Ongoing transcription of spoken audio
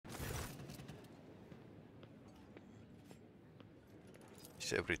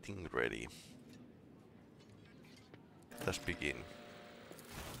Is everything ready? Let's begin.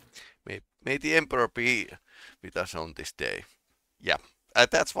 May the Emperor be with us on this day. Yeah,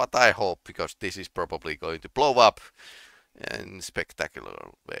 that's what I hope, because this is probably going to blow up in a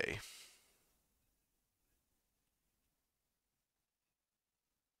spectacular way.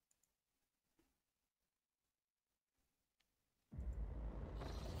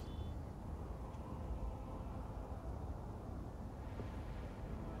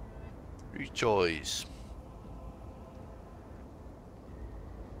 Rejoice.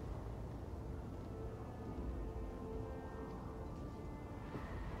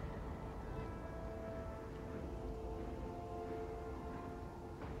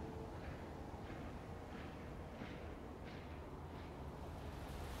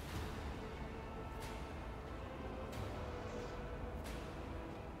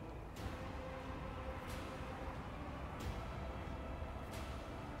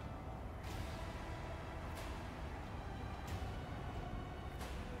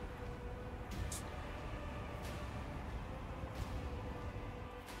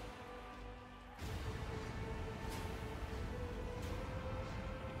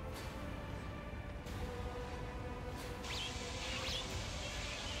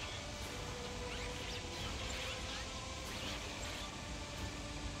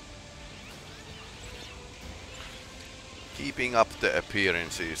 Keeping up the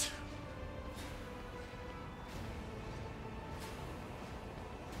appearances.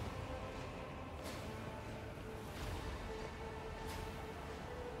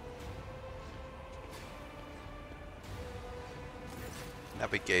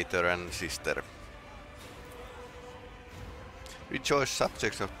 Navigator and sister. Rejoice,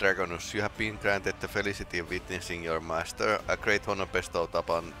 subjects of Dragonus, you have been granted the felicity of witnessing your master, a great honor bestowed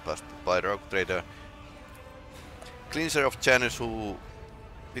upon us by rogue trader Cleanser of Janus, who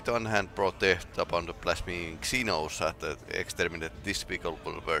with one hand brought death upon the blaspheming Xenos and exterminated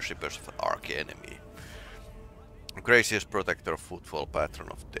despicable worshippers of arch-enemy. Gracious protector of footfall, patron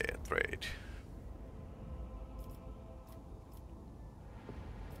of the trade.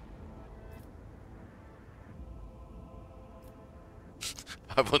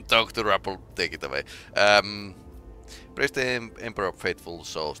 I won't talk to Rappel, take it away. Praise the Emperor of Faithful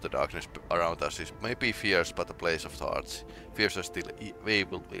Souls. The darkness around us is maybe fierce, but a place of hearts. Fierce are still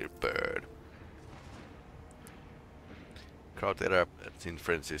able will burn. Crowd erupts in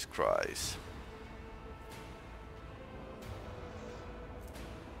frenzies cries.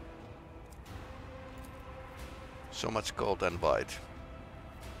 So much gold and white.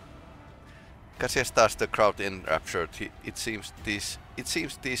 Cassius starts the crowd enraptured. It seems this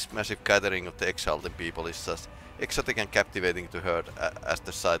massive gathering of the exalted people is just exotic and captivating to her as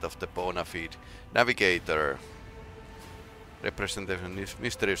the sight of the bona fide navigator. Representation of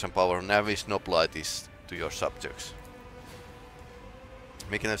mysterious and power Navis nobilities to your subjects.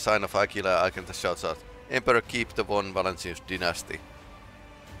 Making a sign of Aquila, Alcanta shouts out, Emperor, keep the von Valentius dynasty.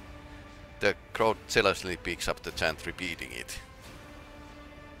 The crowd jealously picks up the chant, repeating it.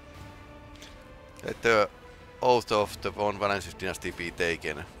 Let the oath of the von Valentius dynasty be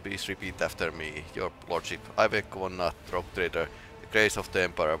taken. Please repeat after me, your lordship. I Vekko von Nath, rogue trader, the grace of the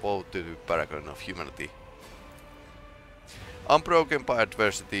Emperor, vow to the paragon of humanity. Unbroken by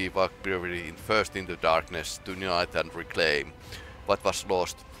adversity, walk bravely first into darkness, to unite and reclaim what was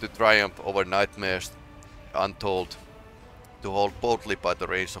lost, to triumph over nightmares untold, to hold boldly by the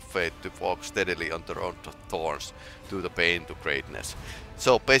reins of fate, to walk steadily on the road of thorns, to the pain to greatness.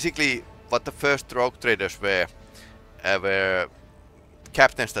 So basically, what the first rogue traders were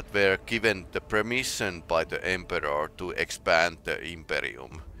captains that were given the permission by the Emperor to expand the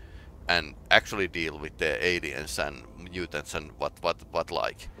Imperium and actually deal with the aliens and mutants and what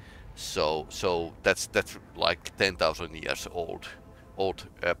like. So that's like 10,000 years old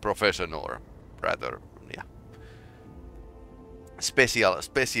profession, or rather, yeah,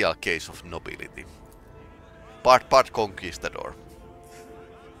 special case of nobility. Part conquistador.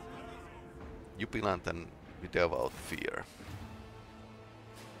 Jubilant and without fear.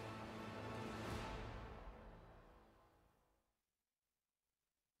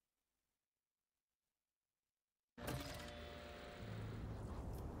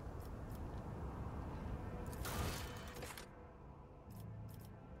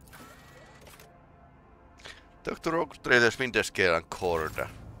 Dr. Rogue Traders Winterscale and Corda.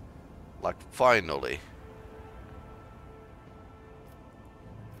 Like, finally.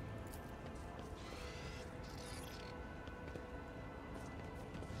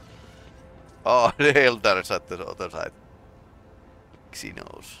 Oh, the Eldars at the other side.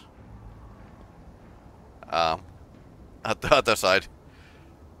 Xenos. At the other side.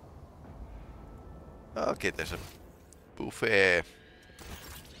 Okay, there's a buffet.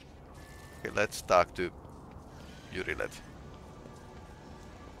 Okay, let's talk to Yurilet.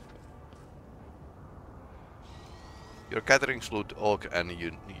 Your gatherings look odd and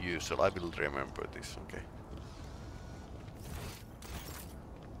unusual. I will remember this. Okay.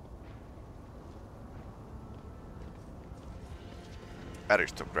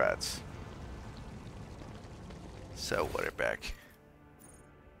 Aristocrats. So we're back.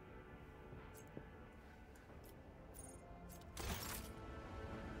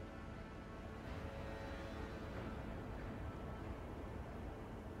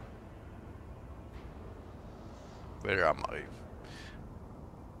 Where am I?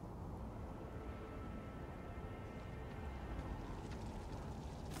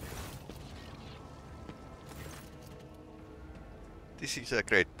 This is a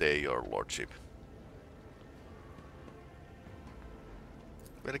great day, your lordship.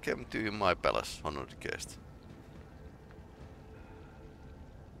 Welcome to my palace, honored guest.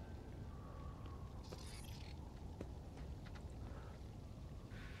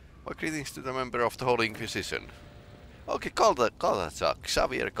 My greetings to the member of the Holy Inquisition. Okay, Caltazar,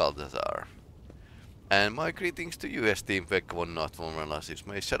 Xavier Caltazar. And my greetings to you, esteemed Vec von Not von Relasis.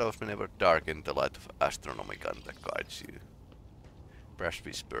 May shadows never darken the light of Astronomican that guides you. Brash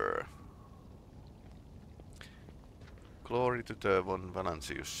Whisper. Glory to the von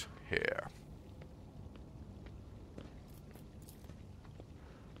Valancius hair.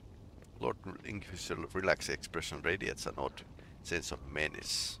 Lord Inquisitor relaxed expression radiates an odd sense of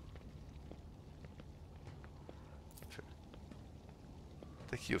menace.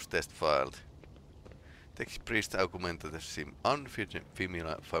 The use test filed. Text priest augmented seem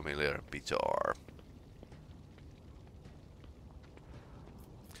unfamiliar bizarre.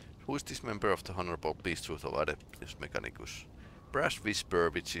 Who is this member of the Honorable Priesthood of Adeptus Mechanicus? Brash Whisper,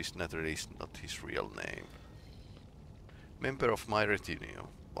 which is naturally not his real name. Member of my retinue.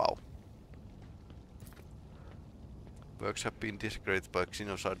 Wow. Works have been desecrated by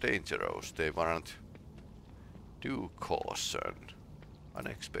Xenos are dangerous. They warrant due caution.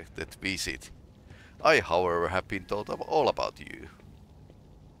 Unexpected visit. I, however, have been told all about you.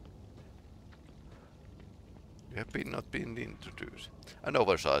 You have not been introduced. An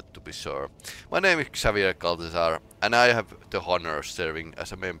oversight, to be sure. My name is Xavier Caltazar, and I have the honor of serving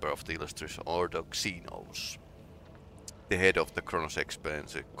as a member of the illustrious Order of Xenos, the head of the Koronus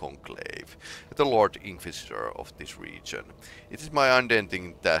Expanse conclave, the Lord Inquisitor of this region. It is my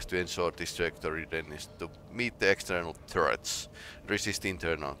unending task to ensure this territory readiness to meet the external threats, resist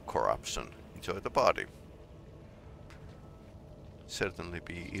internal corruption. Enjoy the party. Certainly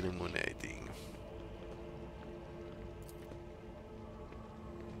be illuminating.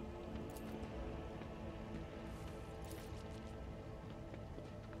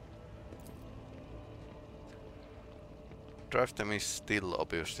 Draftem is still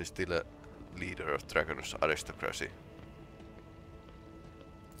obviously still a leader of Dragon's aristocracy.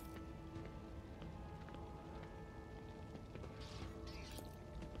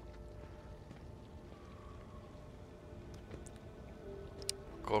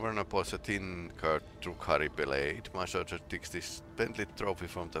 Governor pulls a tin cart Drukhari blade. My soldier takes this Bentley trophy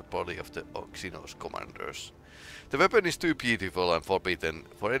from the body of the Xenos commanders. The weapon is too beautiful and forbidden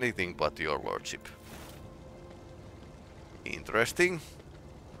for anything but your lordship. Interesting.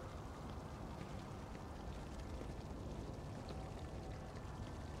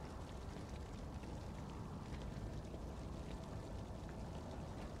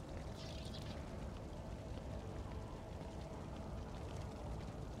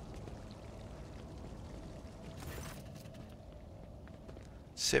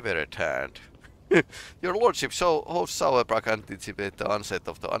 Severed hand. Your lordship hosts Sauerbrach anticipate the onset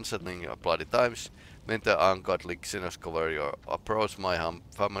of the unsettling bloody times. When the ungodly Xenos cover your approach, my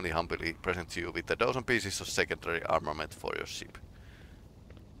family humbly presents you with a dozen pieces of secondary armament for your ship.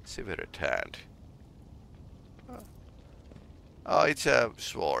 Severed hand. Oh, it's a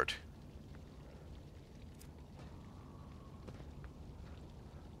sword.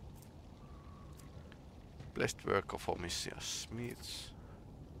 Blessed work of Omniscience Smiths.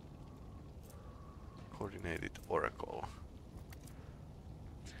 Coordinated Oracle.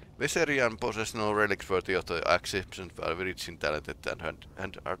 Veserian possesses no relics worthy of the acceptance of rich in talented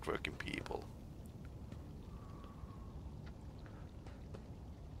and hardworking people.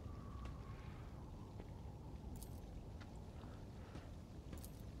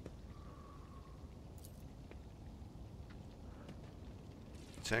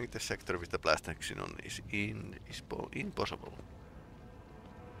 Sharing the sector with the blast action is impossible.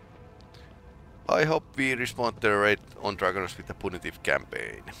 I hope we respond to the raid on Dragonus with a punitive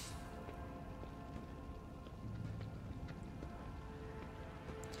campaign.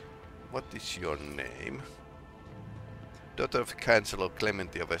 What is your name? Daughter of Chancellor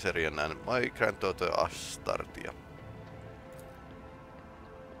Clementia Veserian and my granddaughter Astartia.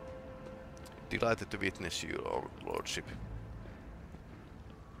 Delighted to witness you, lordship.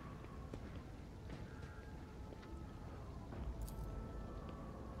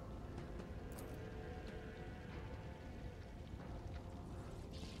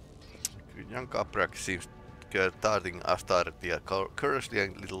 Young Caprak seems regarding Astartia curiously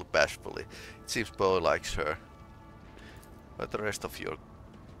and a little bashfully. It seems Bo likes her. But the rest of your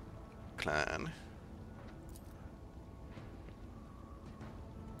clan?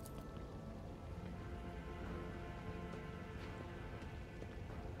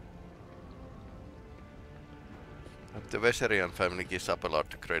 The Veserian family gives up a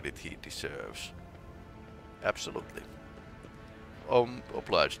lot of credit he deserves. Absolutely.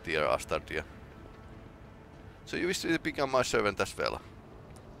 Obliged, dear Astartia. So you wish to become my servant as well?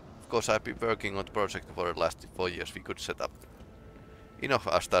 Of course, I've been working on the project for the last 4 years. We could set up. Enough,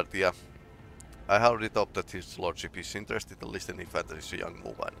 Astartia. I already thought that his lordship is interested in listening fantasy to young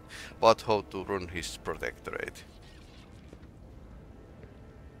Muvan about how to run his protectorate.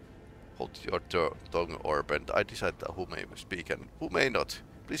 Hold your tongue, Orb, I decide who may speak and who may not.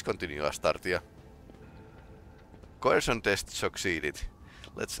 Please continue, Astartia. Coercion test succeeded.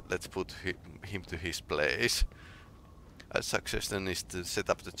 Let's put him to his place. A suggestion is to set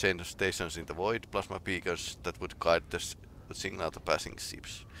up the chain of stations in the void, plasma beacons that would guide the signal to passing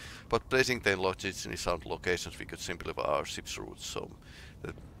ships. But placing them logically sound locations, we could simplify our ship's routes so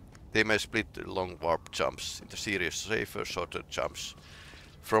that they may split long warp jumps into serious, safer, shorter jumps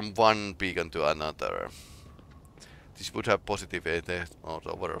from one beacon to another. This would have positive effect on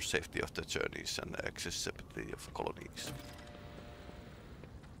the overall safety of the journeys and accessibility of colonies.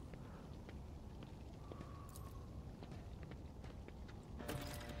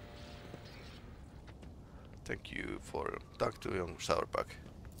 Thank you for talk to young Sourback.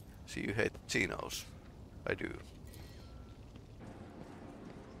 See, you hate Chinos. I do.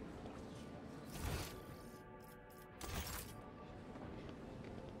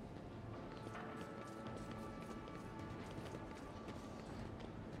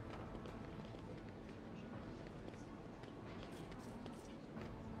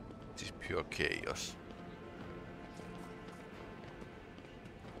 This is pure chaos.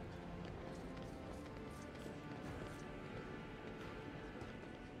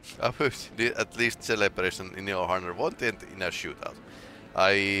 At least celebration in your honor won't end in a shootout.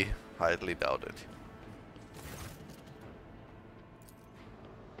 I highly doubt it.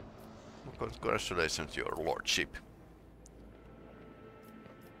 Congratulations, your lordship.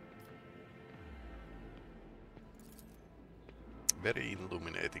 Very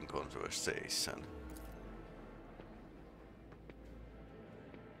illuminating conversation.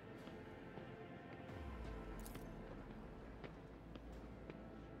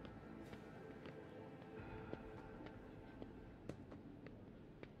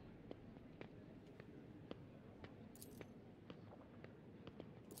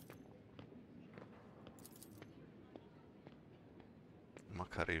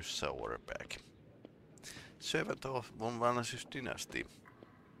 Macarius Sourback. Servant of von Vanassus dynasty.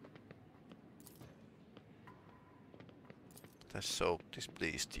 That so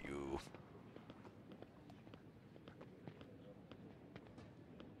displeased you.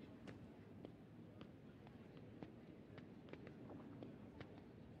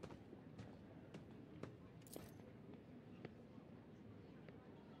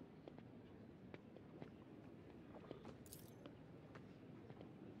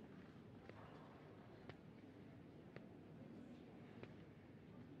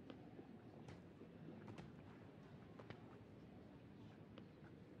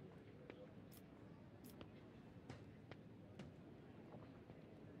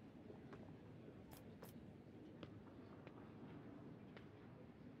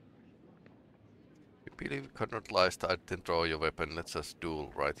 I believe you cannot lie, start and draw your weapon. Let's just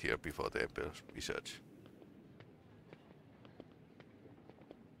duel right here before the Emperor's research.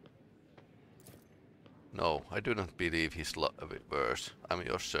 No, I do not believe his words. I'm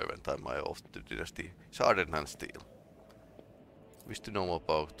your servant. I'm my oath to dynasty. Sergeant and Steel. Wish to know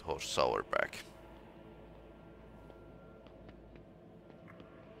about horse Sourback.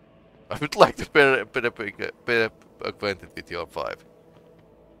 I would like to be acquainted with your five.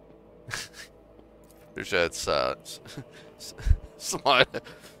 Research smile.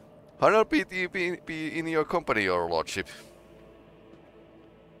 Honor be in your company, your lordship.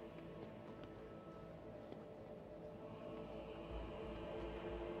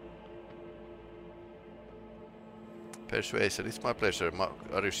 Persuasion, it's my pleasure.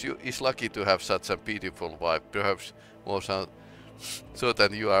 Marius is lucky to have such a beautiful wife. Perhaps more so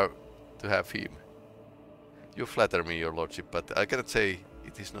than you are to have him. You flatter me, your lordship, but I cannot say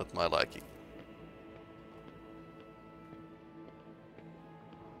it is not my liking.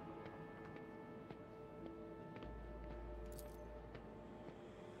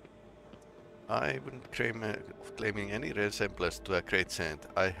 I wouldn't claiming any resemblance to a great saint.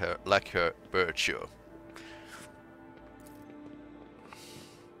 I lack her virtue.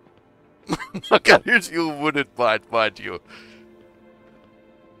 Macarius, you wouldn't mind you.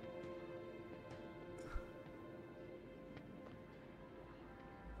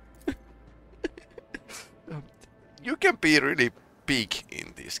 You can be really big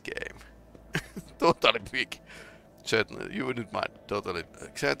in this game. Totally big. Certainly, you wouldn't mind. Totally.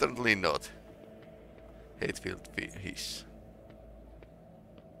 Certainly not. Hate-filled hiss.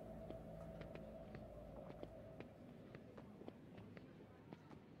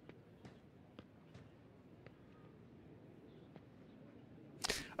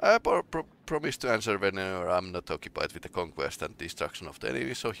 I promise to answer whenever I'm not occupied with the conquest and destruction of the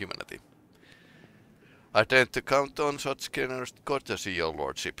enemies of humanity. I tend to count on such generous courtesy, your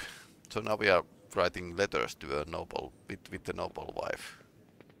lordship. So now we are writing letters to a noble, with the noble wife.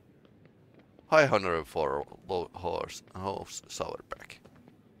 High honor for horse Sourback.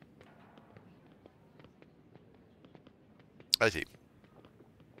 I see.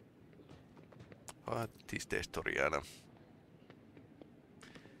 What is the story, Anna?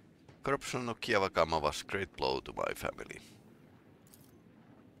 Corruption of Kiavakama was a great blow to my family.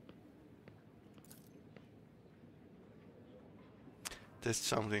 There's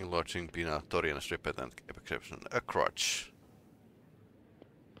something lodging Pina Torian's repentant exception, a grudge.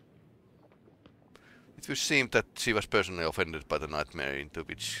 It would seem that she was personally offended by the nightmare into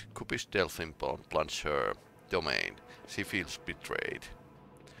which Kupi's Delphin plunged her domain. She feels betrayed.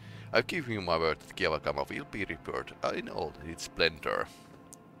 I give you my word that Kiavakama will be repaired in all its splendor.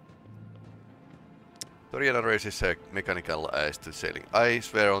 Toriana raises her mechanical eyes to sailing. I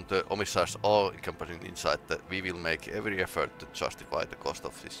swear on the Omisar's all-encompassing insight that we will make every effort to justify the cost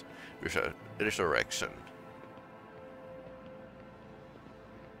of this resurrection.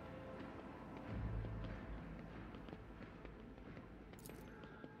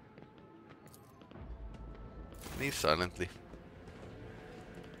 Leave silently.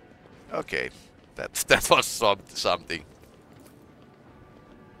 Okay, that was something.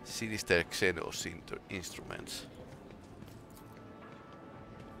 Sinister Xenos instruments.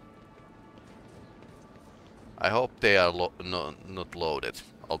 I hope they are not loaded,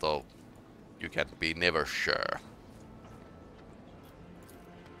 although you can be never sure.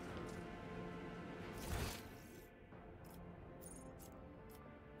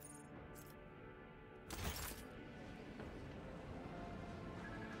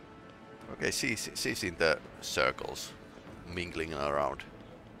 Okay, she's in the circles, mingling around.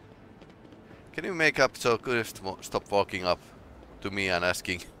 Can you make up so good stop walking up to me and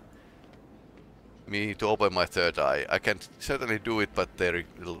asking me to open my third eye? I can certainly do it, but they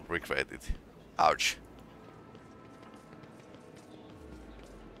will regret it. Ouch.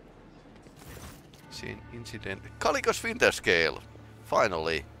 Scene incident. Calicos Winter Scale.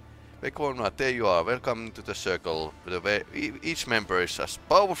 Finally. Vekona, there you are. Welcome to the circle. Each member is as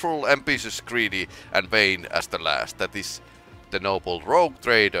powerful, ambitious, greedy, and vain as the last. That is the noble rogue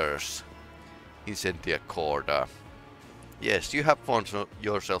traders. Incendia Corda. Yes, you have found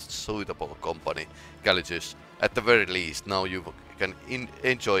yourself suitable company, Callitus. At the very least, now you can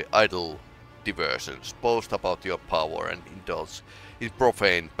enjoy idle diversions, boast about your power, and indulge in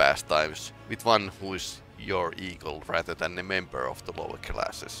profane pastimes with one who is your equal rather than a member of the lower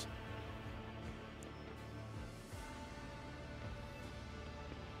classes.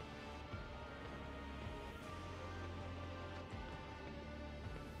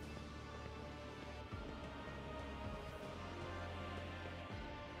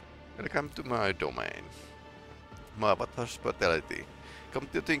 Welcome to my domain. My hospitality. Come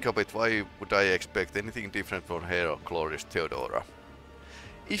to think of it, why would I expect anything different from her glorious Theodora?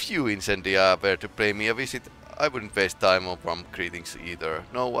 If you, Incendia, were to pay me a visit, I wouldn't waste time on warm greetings either.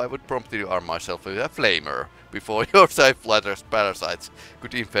 No, I would promptly arm myself with a flamer before your side-flatters parasites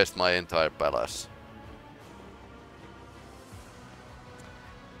could infest my entire palace.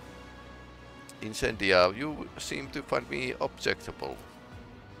 Incendia, you seem to find me objectable.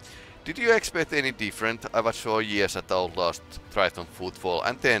 Did you expect any different? I was 4 years at our last Triton footfall,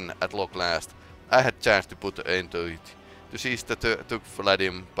 and then, at long last, I had chance to put into it. To seize the took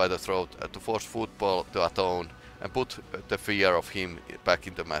Vladim by the throat, to force football to atone and put the fear of him back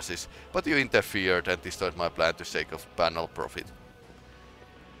in the masses, but you interfered and destroyed my plan to sake of banal profit.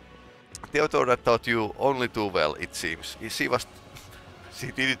 Theodora taught you only too well, it seems. She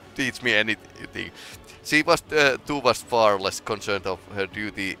didn't teach me anything. She was far less concerned of her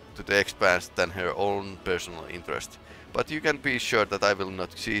duty to the Expanse than her own personal interest. But you can be sure that I will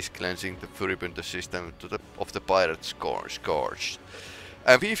not cease cleansing the furibund system of the pirate scourge.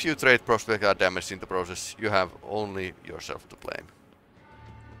 And if you trade prospect damage in the process, you have only yourself to blame.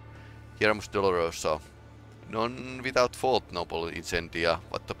 Hiermus Dolorosa. None without fault, noble Incendia,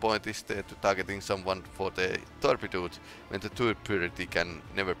 but the point is to targeting someone for the turpitude when the true purity can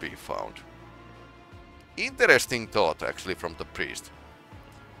never be found. Interesting thought, actually, from the priest.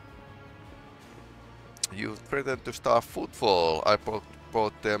 You threatened to start footfall. I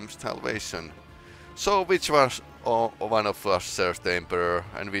brought them salvation. So which was one of us serves the Emperor,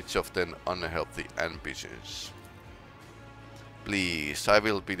 and which of them unhealthy ambitions? Please, I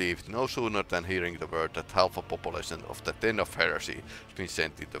will believe no sooner than hearing the word that half a population of the Den of Heresy has been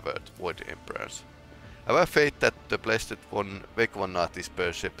sent in the Void Emperors. I have faith that the blessed one Vekvanat is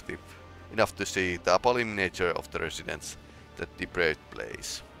perceptive enough to see the appalling nature of the residents that depraved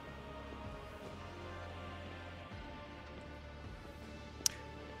place.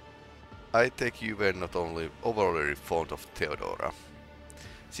 I take you were not only overly fond of Theodora.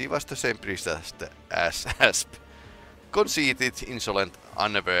 She was the same priest as Asp. Conceited, insolent,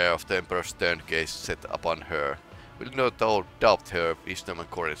 unaware of the Emperor's stern gaze set upon her. Will no doubt her wisdom and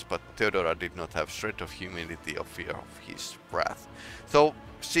courage, but Theodora did not have shred of humility or fear of his wrath. So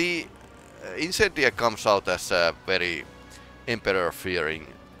she, Incendia comes out as a very Emperor-fearing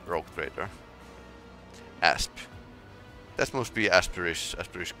rogue trader. Asp. That must be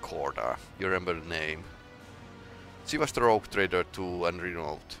Asperis Corda. You remember the name. She was the rogue trader too, and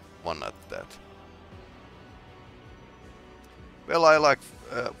renowned one at that. Well, I like,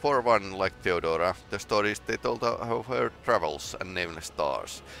 for one, like Theodora, the stories they told of her travels and nameless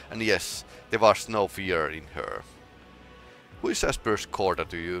stars. And yes, there was no fear in her. Who is Asperis Corda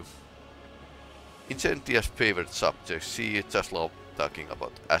to you? Incentia's favorite subject, she just loved talking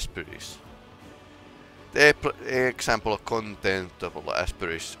about Asperis. The example of contemptible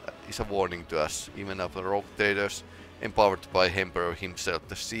Asperis is a warning to us, even of rogue traders, empowered by Emperor himself,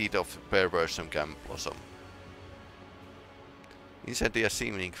 the seed of perversion can blossom. Incendia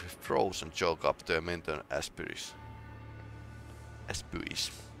seeming froze and choked up to mention Asperis.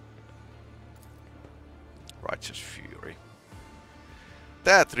 Righteous fury.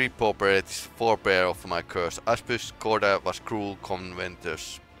 That reprobates forebear of my curse. Asperis Corda was cruel,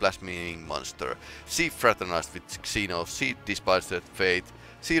 covetous, blaspheming monster. She fraternized with Xenos, she despised her fate,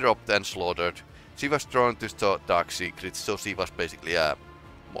 she robbed and slaughtered. She was drawn to dark secrets, so she was basically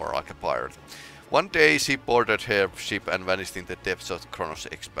more like a pirate. One day she boarded her ship and vanished in the depths of the Koronus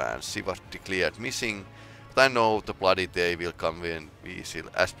Expanse. She was declared missing, but I know the bloody day will come when we see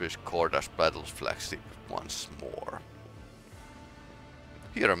Asperis Corda's battle flagship once more.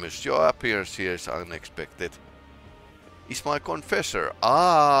 Hiermus, your appearance here is unexpected. Is my confessor?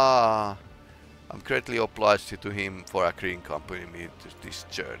 Ah! I'm greatly obliged to him for agreeing to accompany me to this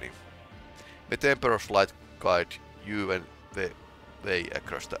journey. May the Emperor's light guide you and the way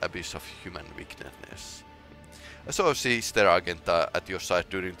across the abyss of human weakness. I saw Sister Argenta at your side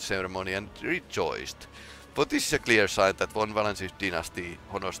during the ceremony and rejoiced, for this is a clear sign that von Valency's dynasty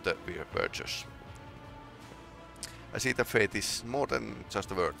honors the virtuous. I see that faith is more than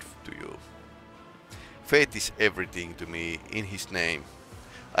just a word to you. Faith is everything to me in his name.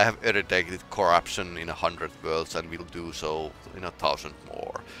 I have eradicated corruption in 100 worlds and will do so in 1,000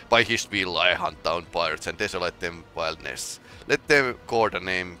 more. By his will I hunt down pirates and desolate them wildness. Let the Corda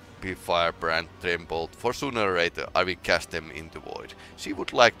name be firebrand trembled, for sooner or later I will cast them into void. She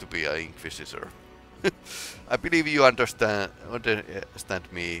would like to be an inquisitor. I believe you understand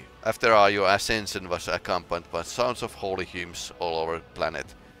me. After all, your ascension was accompanied by sounds of holy hymns all over the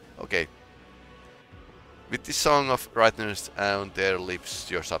planet. Okay. With this song of righteousness on their lips,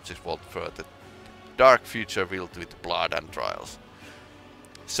 your subjects walk through the dark future filled with blood and trials.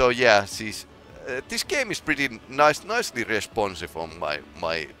 So yeah, this game is pretty nicely responsive on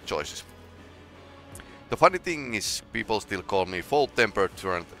my choices. The funny thing is, people still call me full-tempered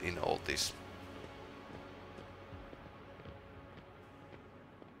tyrant in all this.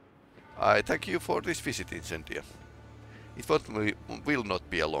 I thank you for this visit, Incendia. It will not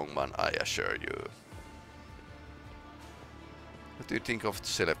be a long one, I assure you. What do you think of the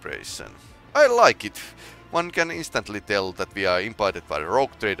celebration? I like it! One can instantly tell that we are invited by a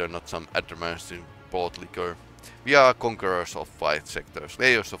rogue trader, not some advanced port liquor. We are conquerors of five sectors,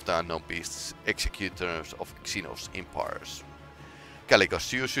 layers of the unknown beasts, executors of Xenos empires.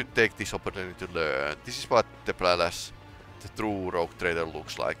 Calicos, you should take this opportunity to learn. This is what the perilous, the true rogue trader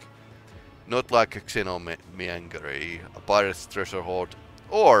looks like. Not like a xenomenagerie, a pirate's treasure hoard,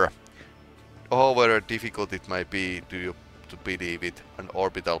 or, however difficult it may be to believe it, an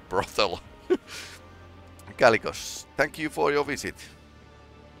orbital brothel. Calicos, thank you for your visit.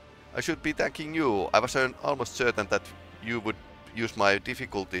 I should be thanking you. I was almost certain that you would use my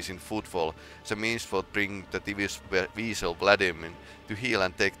difficulties in footfall as a means for bringing the devious weasel Vladimir to heal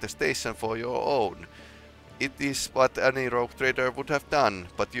and take the station for your own. It is what any rogue trader would have done,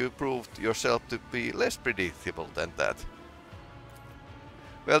 but you proved yourself to be less predictable than that.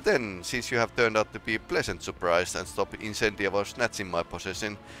 Well then, since you have turned out to be a pleasant surprise and stopped Incendiavore snatching my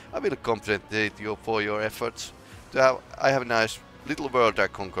possession, I will compensate you for your efforts. I have a nice little world I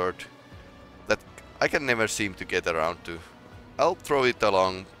conquered that I can never seem to get around to. I'll throw it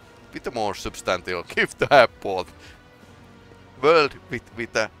along with a more substantial gift I have bought. World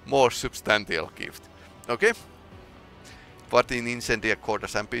with a more substantial gift. Okay? But in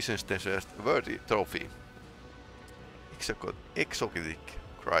Incendiacore's ambitions there's a worthy trophy. Exotic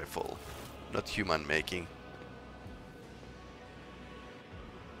rifle, not human making.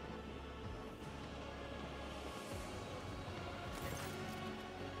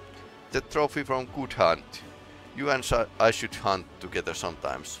 The trophy from Good Hunt. You and I should hunt together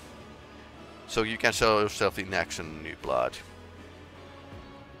sometimes. So you can sell yourself in action, New Blood.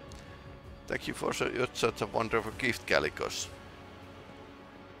 Thank you for such a wonderful gift, Calicos.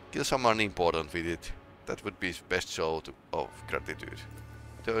 Kill someone important with it. That would be best show of gratitude.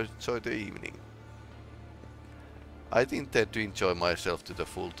 To enjoy the evening. I intend to enjoy myself to the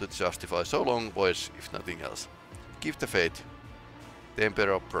full to justify so long voyage, if nothing else. Give the fate. The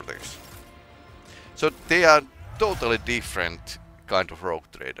Emperor protects. So they are totally different kind of rogue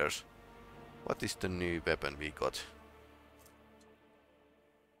traders. What is the new weapon we got?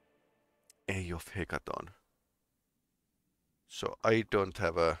 Eye of Hecaton. So I don't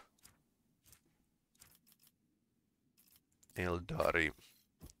have a Eldari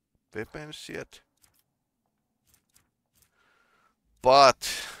weapons yet. But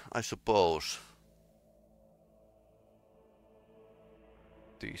I suppose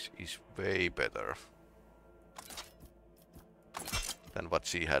this is way better than what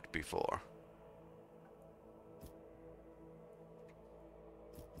she had before.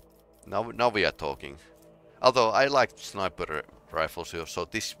 Now we are talking. Although I liked sniper rifles here, so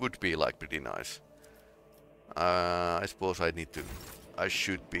this would be like pretty nice. I suppose I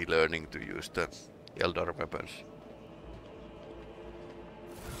should be learning to use the Eldar weapons.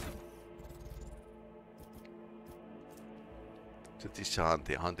 This is a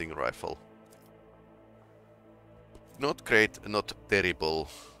hunting rifle. Not great, not terrible.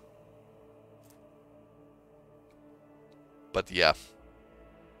 But yeah.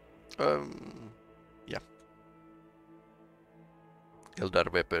 Yeah.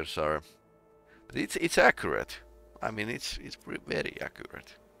 Eldar weapons are... But it's accurate. I mean, it's very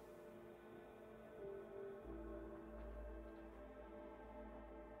accurate.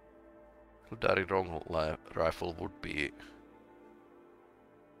 Eldari long rifle would be...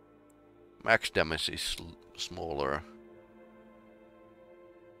 Max damage is smaller.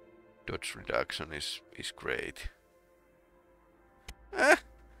 Dodge reduction is great.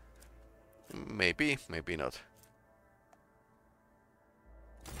 Maybe not.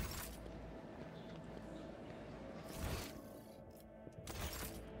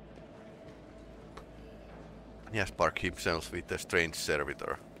 He has sparked himself with a strange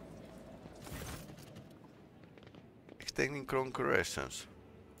servitor. Extending concurrences.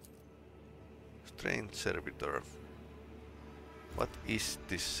 Strange servitor. What is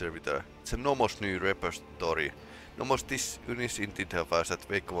this servitor? It's a Nomos new repository. Nomos this unisidentifies at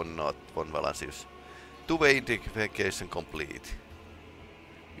Wake 1 not 1 Valasius. Two-way identification complete.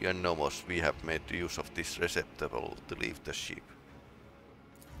 We are Nomos. We have made use of this receptacle to leave the ship.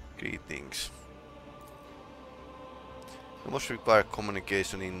 Greetings. Nomos require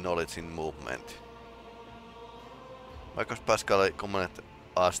communication in knowledge in movement. Marcus Pascal commanded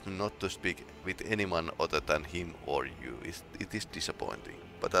us not to speak with anyone other than him or you. It is disappointing,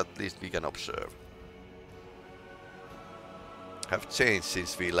 but at least we can observe. Have changed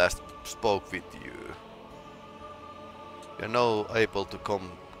since we last spoke with you. We are now able to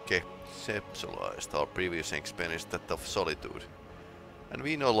conceptualize our previous experience, that of solitude, and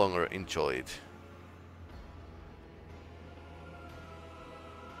we no longer enjoy it.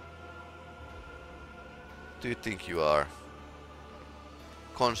 Do you think you are?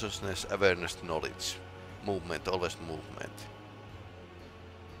 Consciousness, awareness, knowledge. movement, always movement.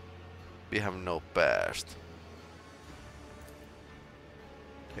 We have no past.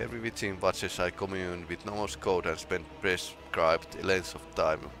 Every witching watches I commune with Nomos code and spend prescribed lengths of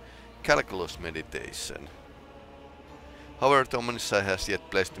time. Calculus meditation. However, Dominica has yet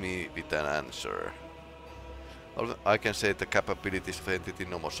blessed me with an answer. I can say the capabilities of Entity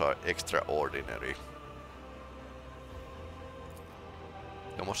Nomos are extraordinary.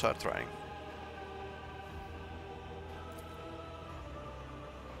 Nomos are trying.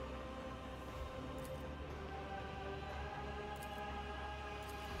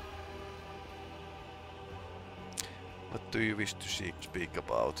 What do you wish to speak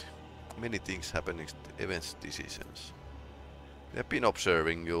about? Many things happening, events, decisions. We have been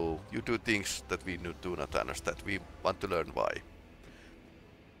observing you. You do things that we do not understand. We want to learn why.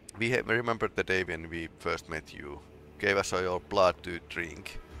 We remember the day when we first met you. Gave us your blood to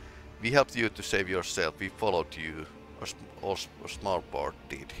drink. We helped you to save yourself. We followed you. Or small part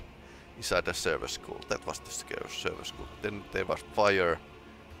did. Inside the service school. That was the scare service school. Then there was fire.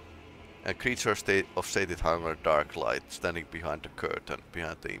 A creature of sated hunger, dark light, standing behind the curtain,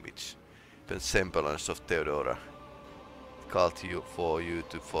 behind the image. The semblance of Theodora called for you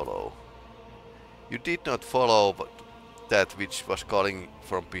to follow. You did not follow that which was calling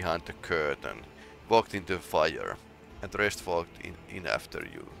from behind the curtain, walked into the fire, and the rest walked in after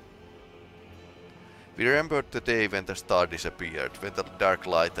you. We remembered the day when the star disappeared, when the dark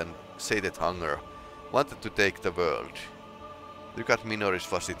light and sated hunger wanted to take the world. Lucat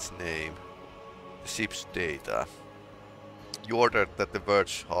Minoris was its name, the ship's data. You ordered that the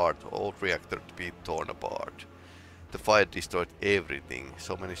world's heart, old reactor, to be torn apart. The fire destroyed everything,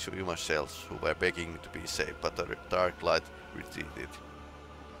 so many human cells who were begging to be saved, but the dark light retreated.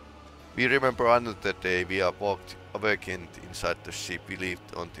 We remember another day we awakened inside the ship, we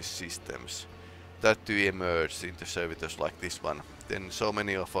lived on these systems. That to emerge into servitors like this one. Then so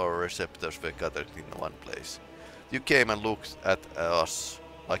many of our receptors were gathered in one place. You came and looked at us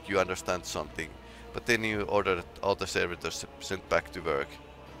like you understand something, but then you ordered all the servitors sent back to work.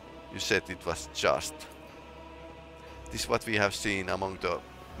 You said it was just. This is what we have seen among the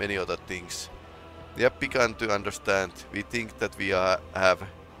many other things. We have begun to understand. We think that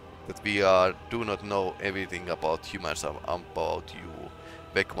do not know everything about humans and about you,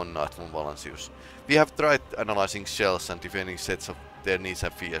 Beckman, not von Valancius. We have tried analyzing shells and defining sets of their needs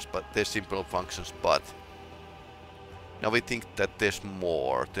and fears, but their simple functions, but now we think that there's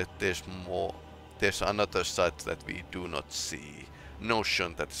more, there's another side that we do not see,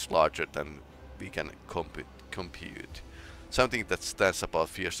 notion that is larger than we can compute, something that stands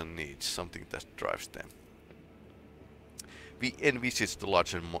above fears and needs, something that drives them. We envisage the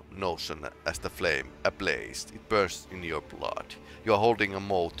larger notion as the flame, ablaze. It burns in your blood. You are holding a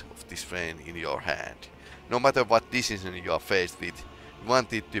mote of this flame in your hand. No matter what decision you are faced with, you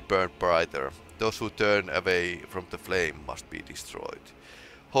want it to burn brighter. Those who turn away from the flame must be destroyed.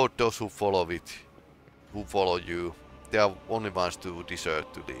 Hold those who follow it, who follow you. They are only ones who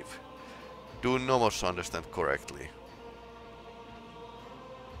deserve to live. Do Nomos understand correctly?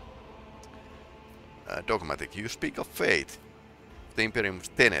 Dogmatic, you speak of fate, the Imperium's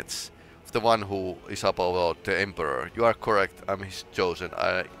tenets, of the one who is above the Emperor. You are correct, I'm his chosen.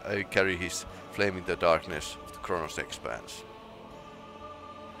 I carry his flame in the darkness of the Koronus Expanse.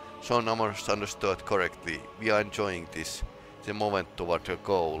 So Nomos understood correctly. We are enjoying this, the moment toward a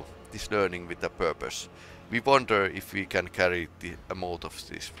goal, this learning with a purpose. We wonder if we can carry the mote of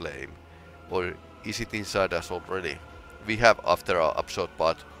this flame, or is it inside us already? We have, after all, absorbed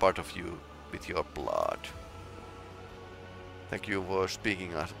part of you with your blood. Thank you for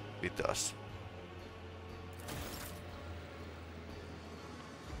speaking with us.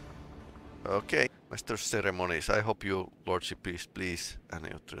 Okay, Master Ceremonies, I hope your lordship is pleased and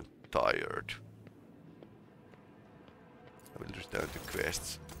you're tired. I will return to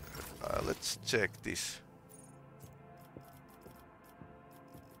quests. Let's check this.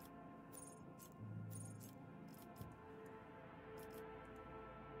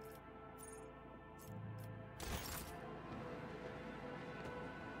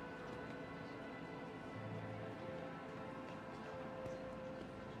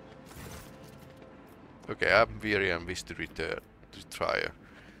 Okay, I'm weary and wish to retire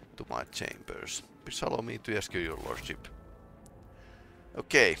to my chambers. Please allow me to ask you, your lordship.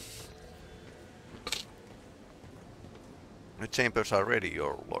 Okay. The chambers are ready,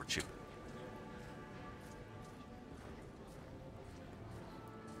 your lordship.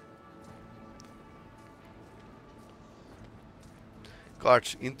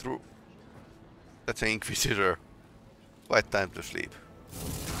 Guards in through. That's an inquisitor. Quite time to sleep.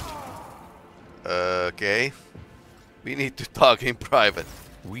 Okay. We need to talk in private.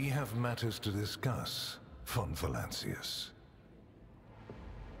 We have matters to discuss, von Valancius.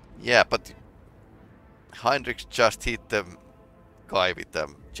 Yeah, but Heinrich just hit the guy with the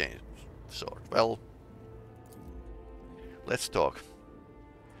chain sword. Well, let's talk.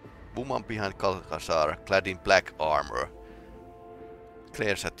 Woman behind Kalkasar, clad in black armor,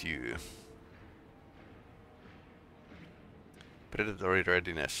 glares at you. Predatory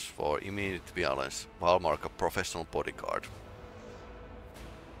readiness for immediate violence, hallmark of professional bodyguard.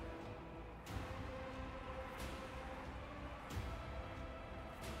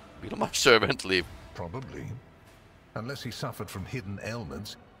 Will my servant leave? Probably. Unless he suffered from hidden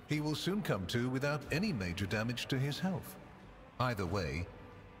ailments, he will soon come to without any major damage to his health. Either way,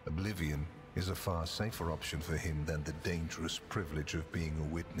 oblivion is a far safer option for him than the dangerous privilege of being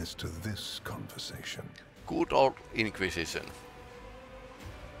a witness to this conversation. Good old Inquisition.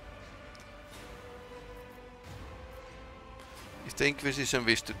 If the Inquisition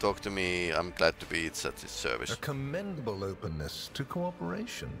wish to talk to me, I'm glad to be at its service. A commendable openness to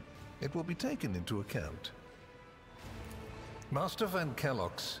cooperation. It will be taken into account. Master Van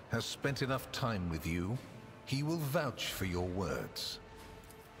Kellox has spent enough time with you. He will vouch for your words.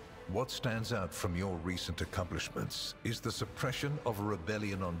 What stands out from your recent accomplishments is the suppression of a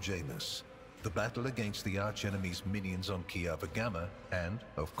rebellion on Janus, the battle against the archenemy's minions on Kiava Gamma, and,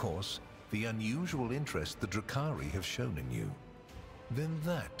 of course, the unusual interest the Drakari have shown in you. Then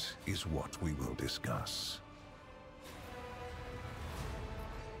that is what we will discuss.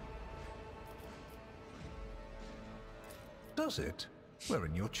 Does it? We're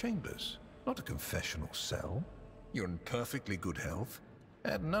in your chambers, not a confessional cell. You're in perfectly good health,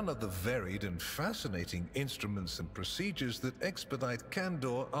 and none of the varied and fascinating instruments and procedures that expedite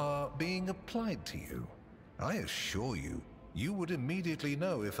Candor are being applied to you. I assure you, you would immediately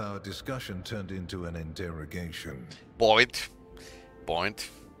know if our discussion turned into an interrogation. Point.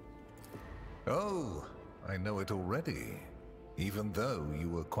 Oh, I know it already. Even though you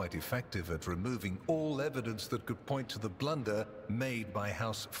were quite effective at removing all evidence that could point to the blunder made by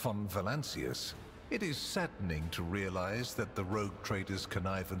House von Valancius, it is saddening to realize that the rogue trader's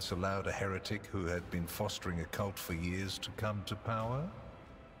connivance allowed a heretic who had been fostering a cult for years to come to power.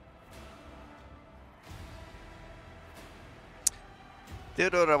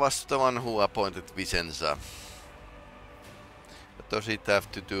 Theodora was the one who appointed Vicenza. What does it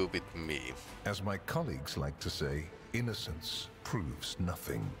have to do with me? As my colleagues like to say, innocence proves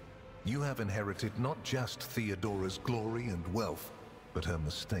nothing. You have inherited not just Theodora's glory and wealth, but her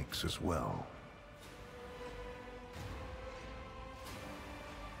mistakes as well.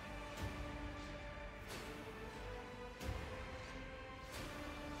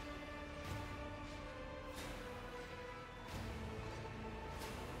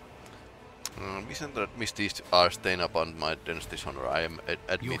 Misdeeds are stain upon my dynasty's honor, I am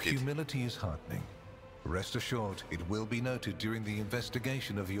admitted. Your humility is heartening. Rest assured, it will be noted during the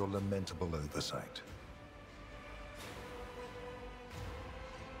investigation of your lamentable oversight.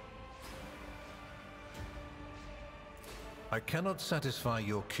 I cannot satisfy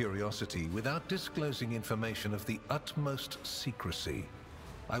your curiosity without disclosing information of the utmost secrecy.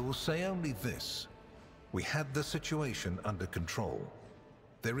 I will say only this. We had the situation under control.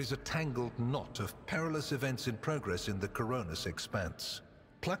 There is a tangled knot of perilous events in progress in the Koronus Expanse.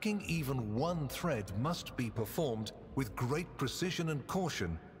 Plucking even one thread must be performed with great precision and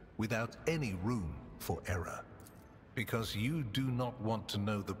caution, without any room for error. Because you do not want to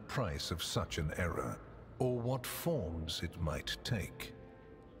know the price of such an error, or what forms it might take.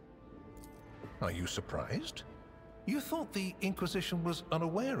 Are you surprised? You thought the Inquisition was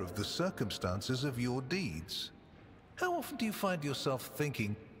unaware of the circumstances of your deeds. How often do you find yourself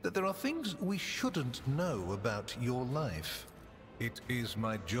thinking that there are things we shouldn't know about your life? It is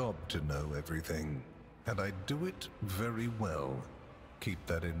my job to know everything, and I do it very well. Keep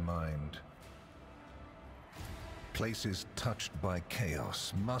that in mind. Places touched by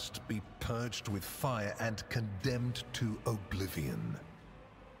chaos must be purged with fire and condemned to oblivion.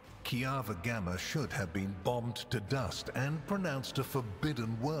 Kiava Gamma should have been bombed to dust and pronounced a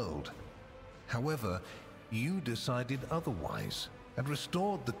forbidden world. However, you decided otherwise and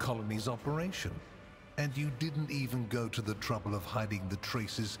restored the colony's operation. And you didn't even go to the trouble of hiding the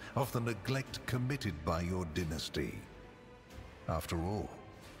traces of the neglect committed by your dynasty. After all,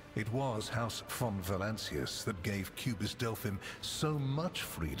 it was House von Valancius that gave Cubus Delphim so much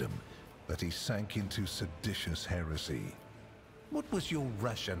freedom that he sank into seditious heresy. What was your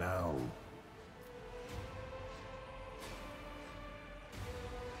rationale?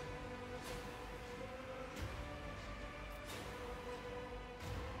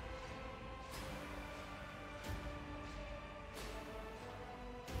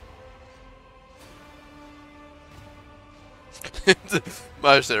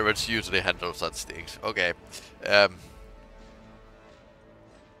 My servants usually handle such things. Okay.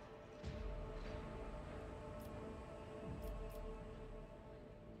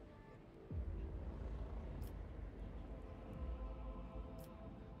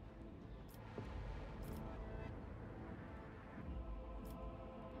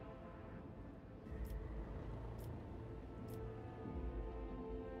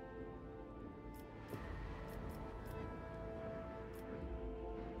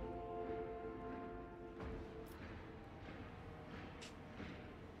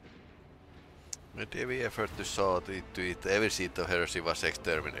 Made every effort to saw to it, every seed of heresy was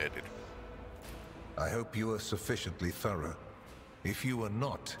exterminated. I hope you are sufficiently thorough. If you are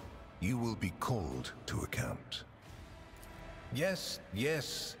not, you will be called to account. Yes,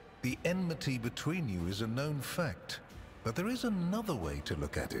 the enmity between you is a known fact, but there is another way to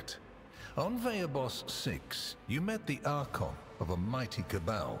look at it. On Veabos 6, you met the Archon of a mighty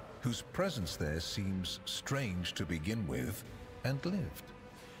cabal, whose presence there seems strange to begin with, and lived.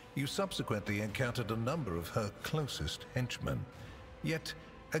 You subsequently encountered a number of her closest henchmen. Yet,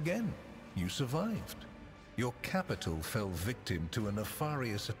 again, you survived. Your capital fell victim to a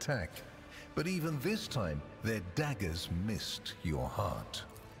nefarious attack, but even this time, their daggers missed your heart.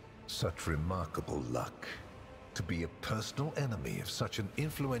 Such remarkable luck. To be a personal enemy of such an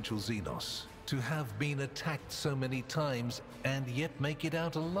influential Xenos, to have been attacked so many times and yet make it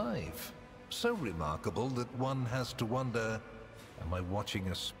out alive. So remarkable that one has to wonder, am I watching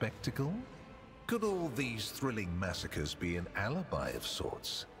a spectacle? Could all these thrilling massacres be an alibi of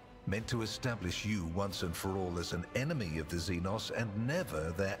sorts, meant to establish you once and for all as an enemy of the Xenos and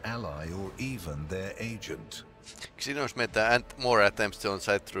never their ally or even their agent? Xenos made more attempts on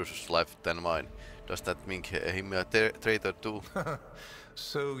Citrus's life than mine. Does that make him a traitor too?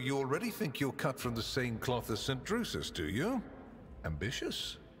 So you already think you're cut from the same cloth as St. Drusus, do you?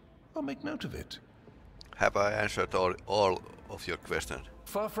 Ambitious? I'll make note of it. Have I answered all of your questions?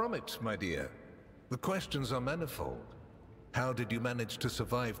 Far from it, my dear. The questions are manifold. How did you manage to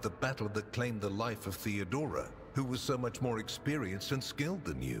survive the battle that claimed the life of Theodora, who was so much more experienced and skilled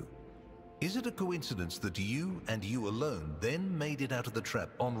than you? Is it a coincidence that you and you alone then made it out of the trap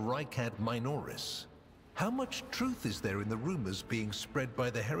on Ricad Minoris? How much truth is there in the rumors being spread by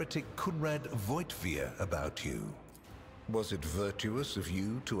the heretic Kunrad Voitvia about you? Was it virtuous of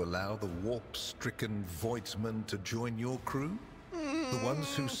you to allow the warp-stricken Voidsmen to join your crew? The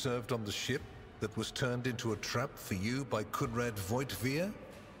ones who served on the ship that was turned into a trap for you by Kunrad Voitvia?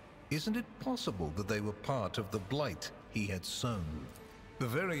 Isn't it possible that they were part of the blight he had sown? The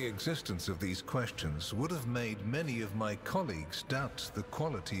very existence of these questions would have made many of my colleagues doubt the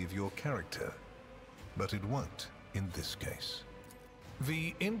quality of your character. But it won't in this case.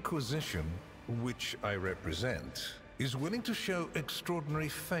 The Inquisition, which I represent, is willing to show extraordinary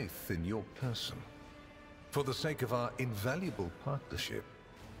faith in your person. For the sake of our invaluable partnership,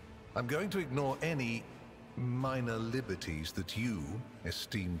 I'm going to ignore any minor liberties that you,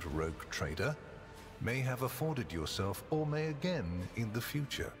 esteemed rogue trader, may have afforded yourself or may again in the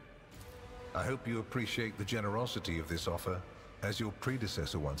future. I hope you appreciate the generosity of this offer, as your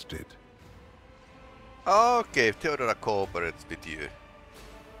predecessor once did. Okay, Theodora cooperates with you.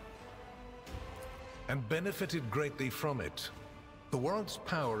 And benefited greatly from it. The world's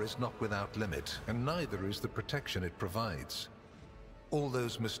power is not without limit, and neither is the protection it provides. All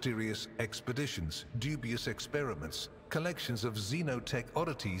those mysterious expeditions, dubious experiments, collections of xenotech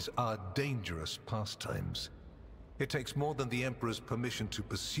oddities are dangerous pastimes. It takes more than the Emperor's permission to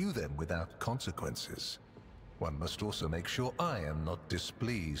pursue them without consequences. One must also make sure I am not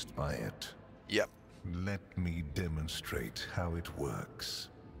displeased by it. Yep. Let me demonstrate how it works.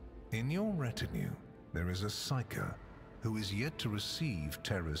 In your retinue, there is a Psyker who is yet to receive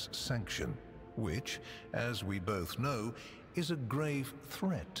Terra's sanction, which, as we both know, is a grave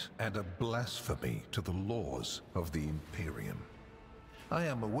threat and a blasphemy to the laws of the Imperium. I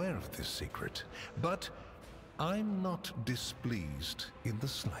am aware of this secret, but I'm not displeased in the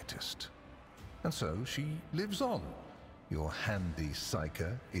slightest. And so she lives on, your handy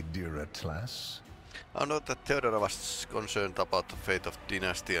Psyker, Idira Tlass. I know that Theodora was concerned about the fate of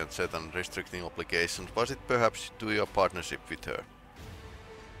Dynasty and set on restricting obligations. Was it perhaps to your partnership with her?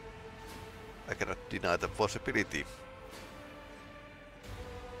 I cannot deny the possibility.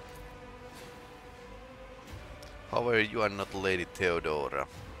 However, you are not Lady Theodora.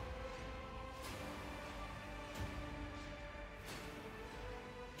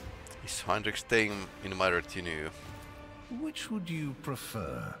 Is Heinrich staying in my retinue? Which would you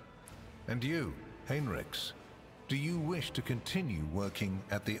prefer? And you, Heinrichs, do you wish to continue working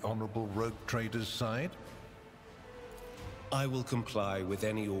at the Honorable Rogue Trader's side? I will comply with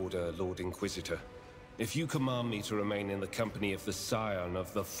any order, Lord Inquisitor. If you command me to remain in the company of the scion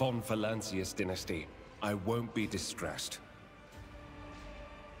of the von Valancius dynasty, I won't be distressed.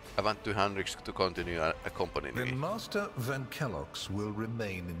 I want to Henriks to continue accompanying me. Then Master Van Kellogg's will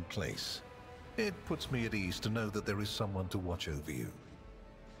remain in place. It puts me at ease to know that there is someone to watch over you.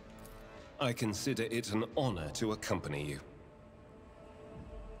 I consider it an honor to accompany you.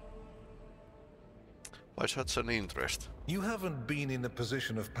 Why such an interest? You haven't been in a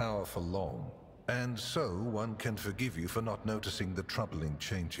position of power for long, and so one can forgive you for not noticing the troubling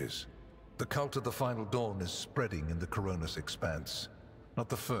changes. The cult of the Final Dawn is spreading in the Koronus Expanse. Not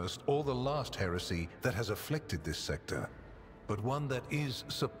the first or the last heresy that has afflicted this sector, but one that is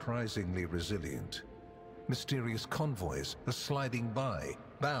surprisingly resilient. Mysterious convoys are sliding by,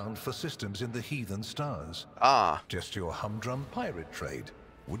 bound for systems in the heathen stars. Ah. Just your humdrum pirate trade,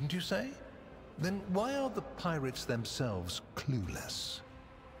 wouldn't you say? Then why are the pirates themselves clueless?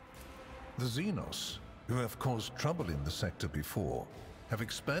 The Xenos, who have caused trouble in the sector before, have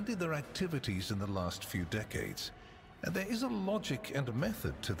expanded their activities in the last few decades, and there is a logic and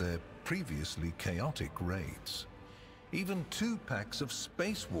method to their previously chaotic raids. Even 2 packs of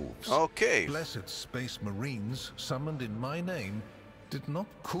space wolves, blessed space marines summoned in my name, did not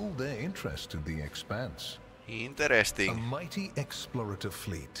cool their interest in the Expanse. Interesting. A mighty explorative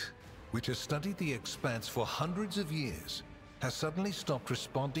fleet, which has studied the Expanse for hundreds of years, has suddenly stopped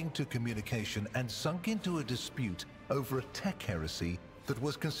responding to communication and sunk into a dispute over a tech heresy that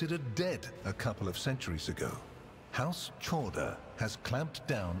was considered dead a couple of centuries ago. House Chorda has clamped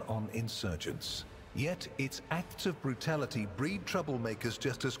down on insurgents, yet its acts of brutality breed troublemakers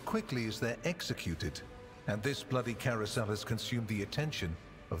just as quickly as they're executed, and this bloody carousel has consumed the attention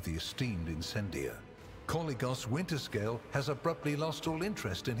of the esteemed incendiar. Koligos Winterscale has abruptly lost all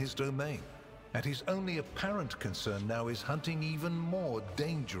interest in his domain, and his only apparent concern now is hunting even more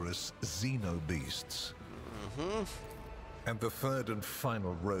dangerous xenobeasts. And the third and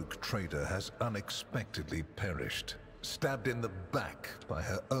final rogue trader has unexpectedly perished, stabbed in the back by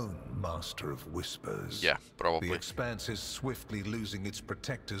her own Master of Whispers. Yeah, probably. The Expanse is swiftly losing its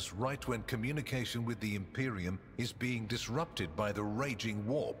protectors right when communication with the Imperium is being disrupted by the raging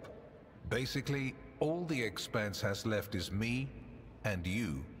warp. Basically, all the Expanse has left is me and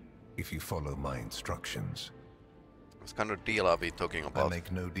you, if you follow my instructions. What kind of deal are we talking about? I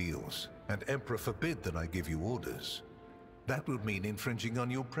make no deals, and Emperor forbid that I give you orders. That would mean infringing on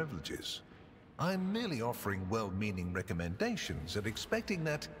your privileges. I'm merely offering well-meaning recommendations and expecting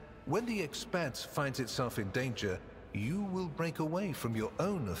that, when the Expanse finds itself in danger, you will break away from your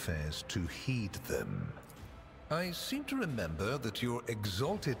own affairs to heed them. I seem to remember that your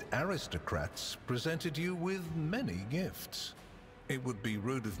exalted aristocrats presented you with many gifts. It would be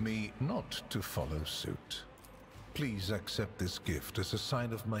rude of me not to follow suit. Please accept this gift as a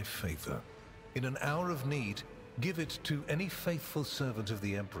sign of my favor. In an hour of need, give it to any faithful servant of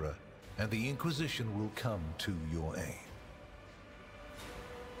the Emperor, and the Inquisition will come to your aid.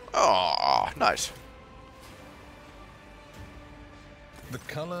 Oh, nice. The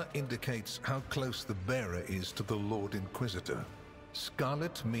color indicates how close the bearer is to the Lord Inquisitor.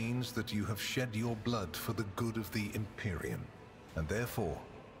 Scarlet means that you have shed your blood for the good of the Imperium, and therefore,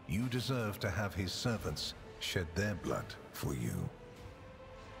 you deserve to have his servants shed their blood for you.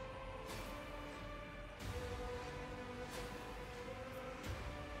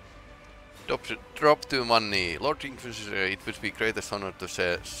 Drop to one knee. Lord Inquisitor, it would be greatest honor to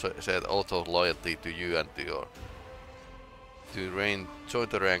set oath of loyalty to you and to your... join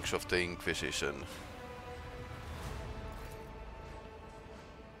the ranks of the Inquisition.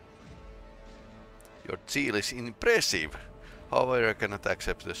 Your zeal is impressive. However, I cannot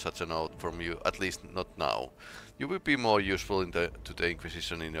accept such an oath from you, at least not now. You will be more useful to the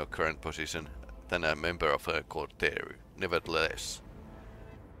Inquisition in your current position than a member of a court there. Nevertheless,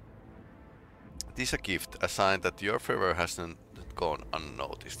 it is a gift, a sign that your favor hasn't gone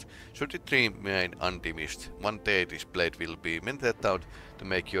unnoticed. Should it remain undiminished, one day this blade will be melted down to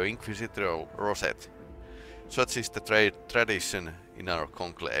make your inquisitorial rosette. Such is the tradition in our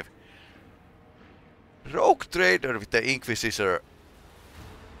conclave. Rogue trader with the Inquisitor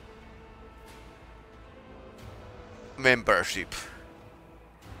membership.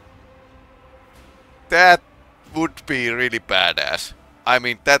 That would be really badass. I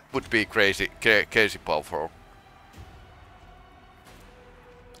mean, that would be crazy powerful.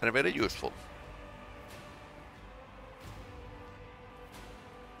 And very useful.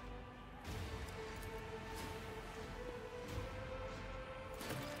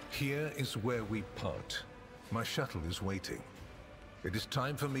 Here is where we part. My shuttle is waiting. It is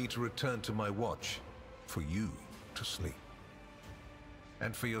time for me to return to my watch, for you to sleep.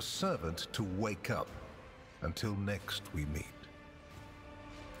 and for your servant to wake up. Until next we meet.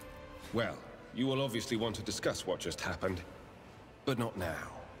 Well, you will obviously want to discuss what just happened. But not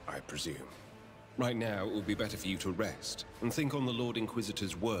now, I presume. Right now, it would be better for you to rest and think on the Lord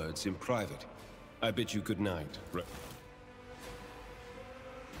Inquisitor's words in private. I bid you good night.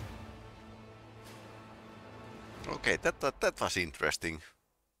 Okay, that was interesting.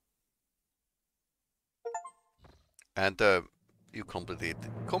 And you completed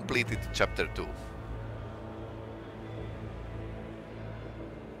chapter 2.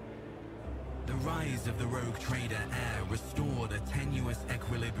 The rise of the rogue trader Heir restored a tenuous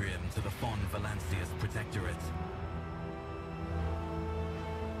equilibrium to the Fon Valancius Protectorate.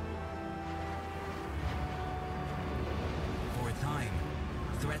 For a time,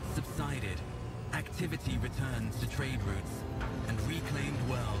 threats subsided, activity returned to trade routes, and reclaimed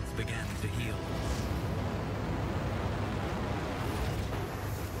worlds began to heal.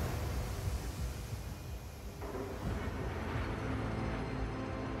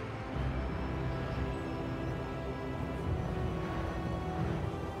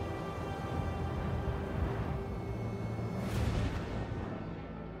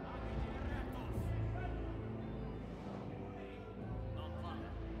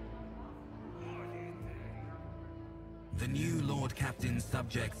 The new Lord Captain's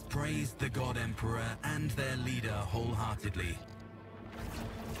subjects praised the God Emperor and their leader wholeheartedly.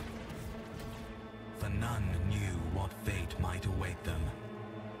 For none knew what fate might await them.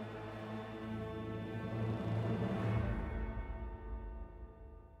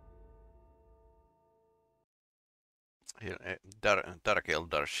 Here, Dark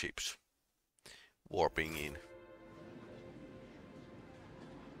Eldar ships warping in.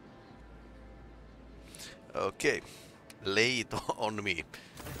 Okay. Lay it on me.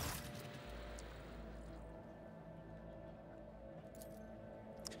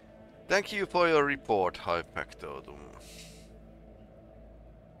 Thank you for your report, High Factotum.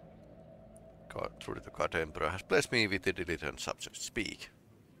 Through the God Emperor has blessed me with the diligent subjects. Speak.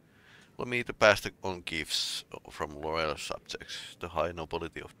 Allow me to pass on gifts from loyal subjects, the high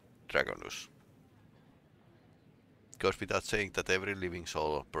nobility of Dragonus. Goes without saying that every living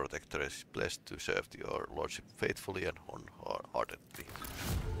soul of Protector is blessed to serve your lordship faithfully and wholeheartedly.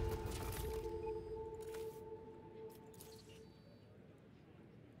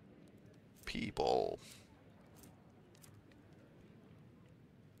 People.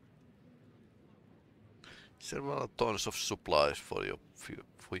 Several tons of supplies for your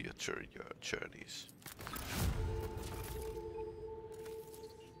future journeys.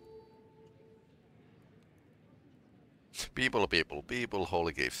 People,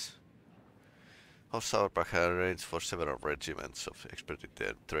 holy gifts. House Sauerbach has arranged for several regiments of expertly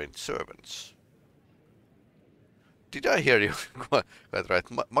trained servants. Did I hear you quite right?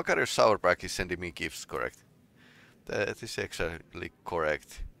 Makarios Sauerbach is sending me gifts, correct? That is exactly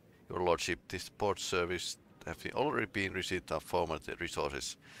correct. Your lordship, this port service have already been received of former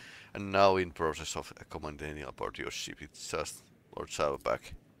resources and now in process of accommodating aboard your ship. It's just Lord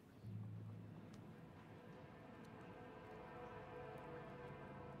Sauerbach.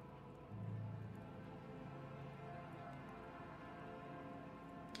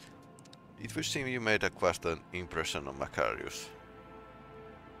 It would seem you made quite an impression on Makarios.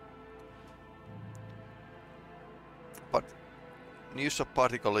 But news of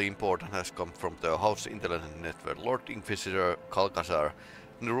particularly important has come from the House Intelligence Network. Lord Inquisitor Kalkazar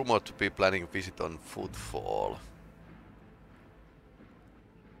is rumored to be planning a visit on footfall.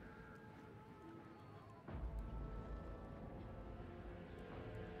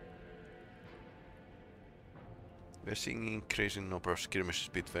 We're seeing increasing number of skirmishes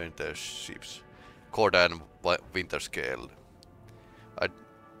between their ships, Corda and Winterscale. I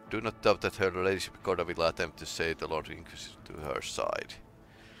do not doubt that her ladyship Corda will attempt to say the Lord Inquisitor to her side.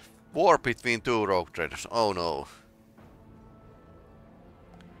 War between two rogue traders, oh no.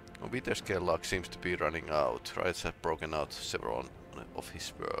 Winterscale luck seems to be running out. Riots have broken out several of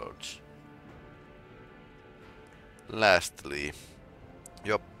his worlds. Lastly,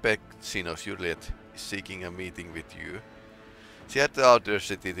 your Peccinos Juliet is seeking a meeting with you. She had the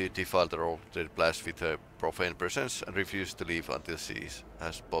audacity to defile the role that blast with her profane presence and refused to leave until she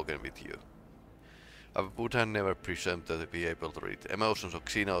has spoken with you. I would have never presumed to be able to read emotions of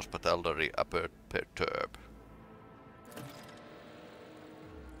Xenos, but elderly perturb.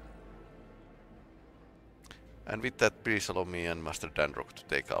 And with that, please allow me and Master Danrock to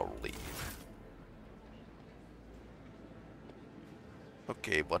take our leave.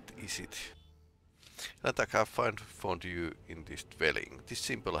 Okay, what is it? An attack I found you in this dwelling. This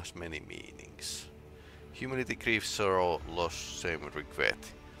symbol has many meanings. Humility, grief, sorrow, loss, shame, regret.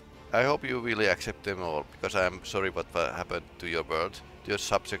 I hope you really accept them all, because I am sorry what happened to your world, to your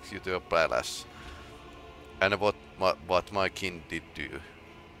subjects, to your palace, and what my kin did to you.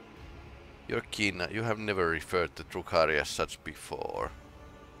 Your kin, you have never referred to Drukhari as such before.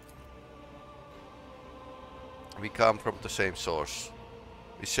 We come from the same source.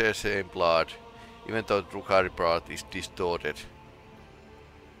 We share same blood, even though Drukhari blood is distorted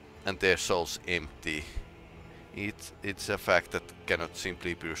and their souls empty. It's a fact that cannot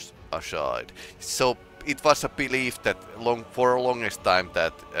simply be pushed aside. So it was a belief that for the longest time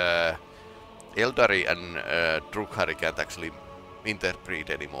that Eldari and Drukhari can't actually interbreed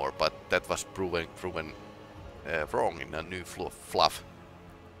anymore, but that was proven wrong in a new fluff.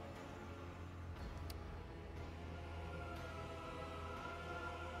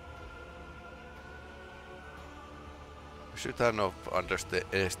 Should I not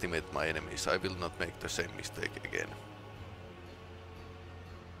underestimate my enemies? I will not make the same mistake again.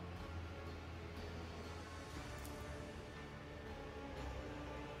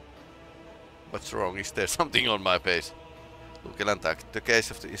 What's wrong? Is there something on my face? Lukelantak, the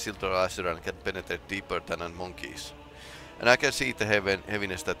case of the Isildur Asuran can penetrate deeper than a monkey's. And I can see the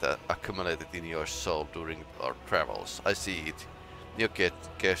heaviness that accumulated in your soul during our travels. I see it. Your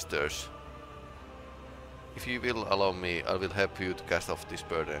gestures. If you will allow me, I will help you to cast off this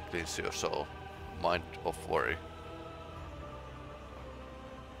burden and cleanse your soul, mind of worry.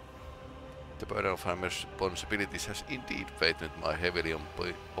 The burden of my responsibilities has indeed weighed my heavily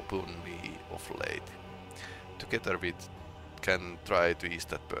upon me of late. Together we can try to ease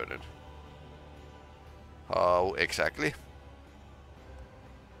that burden. How exactly?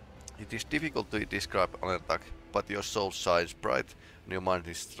 It is difficult to describe an attack, but your soul shines bright and your mind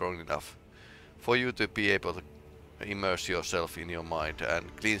is strong enough for you to be able to immerse yourself in your mind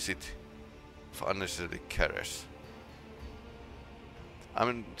and cleanse it of unnecessary cares.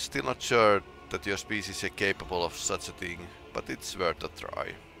 I'm still not sure that your species is capable of such a thing, but it's worth a try.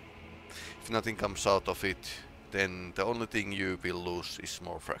 If nothing comes out of it, then the only thing you will lose is a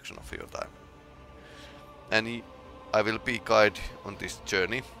small fraction of your time. And I will be guide on this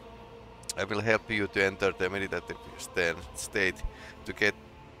journey. I will help you to enter the meditative state to get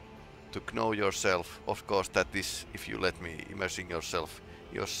to know yourself. Of course, that is, if you let me, immersing yourself.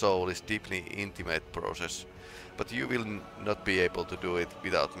 Your soul is deeply intimate process, but you will not be able to do it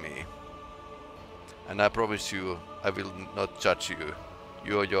without me. And I promise you, I will not judge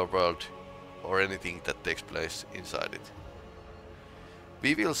you or your world, or anything that takes place inside it.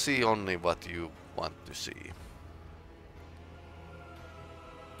 We will see only what you want to see.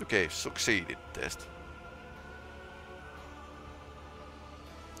 Okay, succeeded test.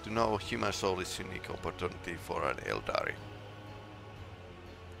 To know human soul is a unique opportunity for an Eldari.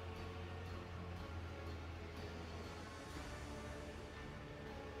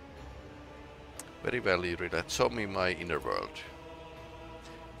 Very well, you read that. Show me my inner world.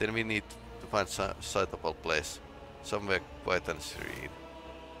 Then we need to find a suitable place, somewhere quiet and serene.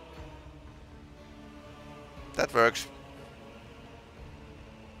 That works.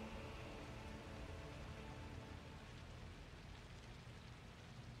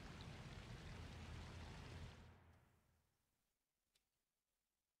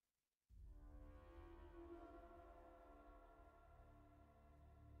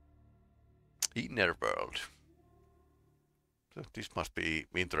 Inner world. So this must be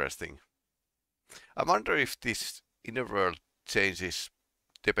interesting. I wonder if this inner world changes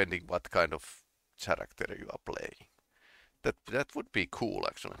depending what kind of character you are playing. That would be cool,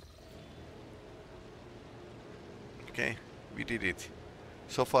 actually. Okay, we did it.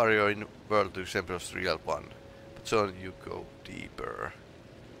 So far your inner world resembles real one, but soon you go deeper.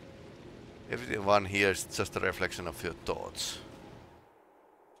 Everyone here is just a reflection of your thoughts.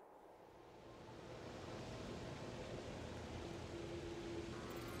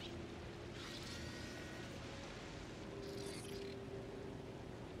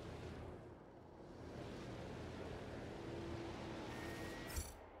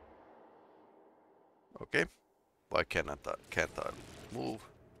 Okay, why can't I move?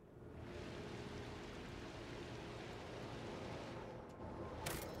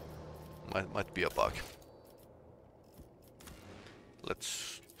 Might be a bug.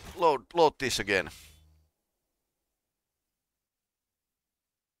 Let's load this again.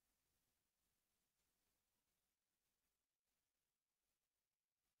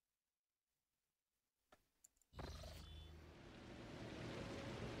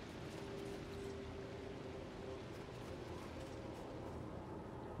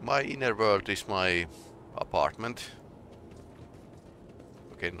 My inner world is my apartment.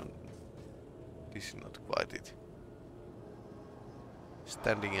 Okay, no. This is not quite it.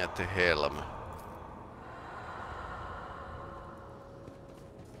 Standing at the helm.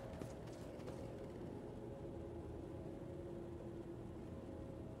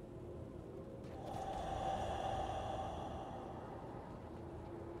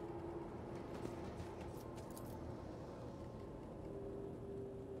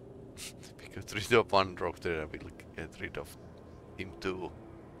 Get rid of one rock there, I will get rid of him too.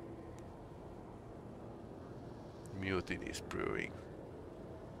 Mutiny is brewing.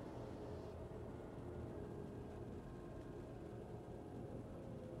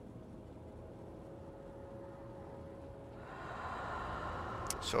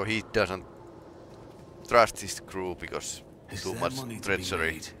 So he doesn't trust his crew because too much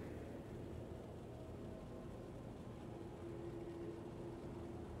treachery.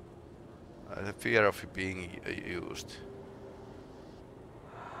 The fear of it being used.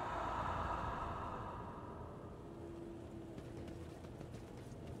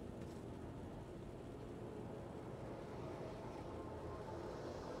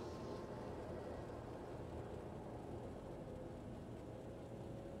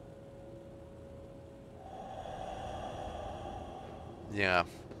 Yeah.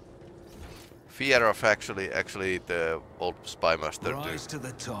 Fear of actually the old spy master Rise to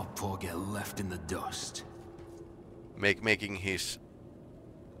the top or get left in the dust. Making his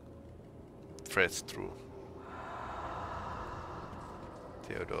threats true.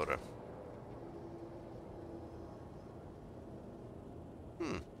 Theodora.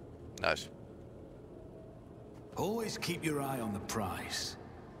 Nice. Always keep your eye on the prize.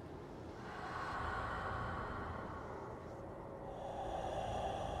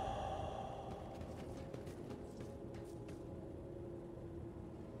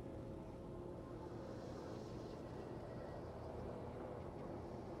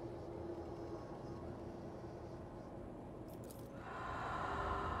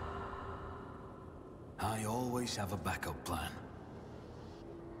 I always have a backup plan.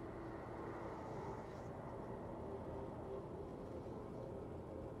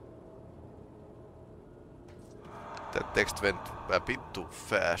 That text went a bit too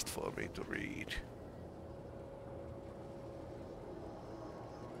fast for me to read.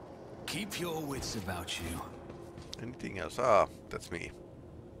 Keep your wits about you. Anything else? Ah, that's me.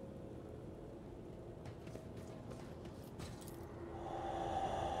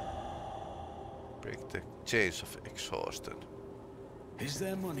 Break the chains of exhaustion. Is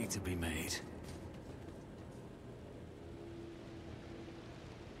there money to be made?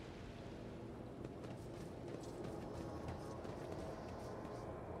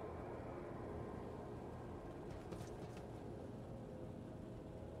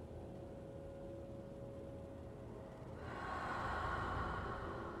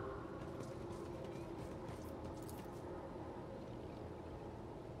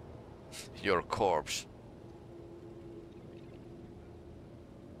 Your corpse.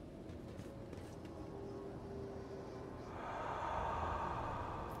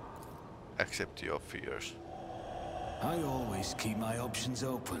 Accept your fears. I always keep my options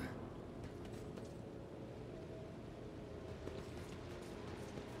open.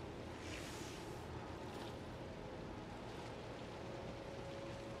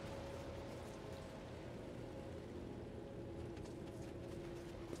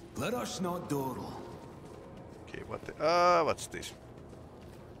 Let us not dawdle. Okay, what's this?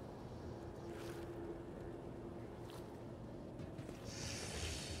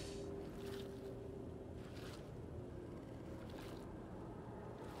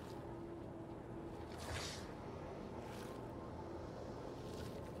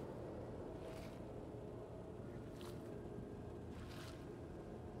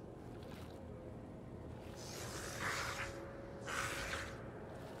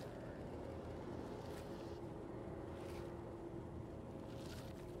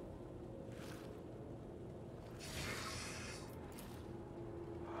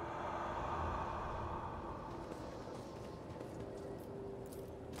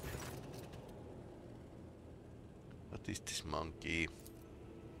 What is this monkey?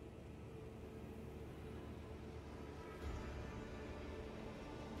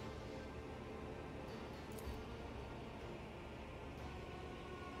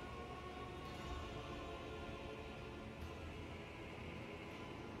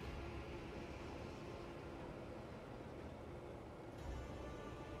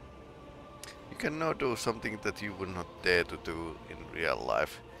 You can now do something that you would not dare to do in real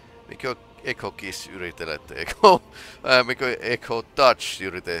life. Mikä Echo Kiss yritelette Echo? Mikä Echo Touch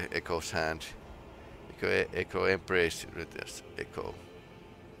yrite Echo's hand? Mikä Echo Embrace yrite Echo?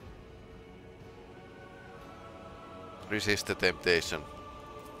 Resist the temptation.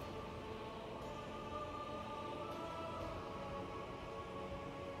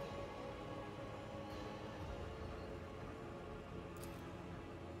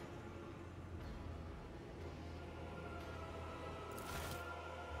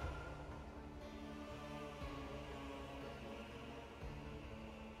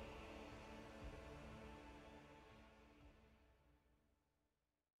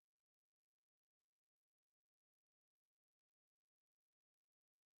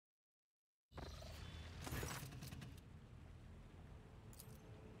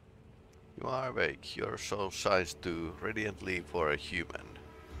 You are awake, your soul shines too, radiantly for a human.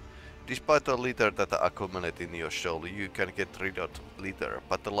 Despite the litter that accumulates in your soul, you can get rid of litter,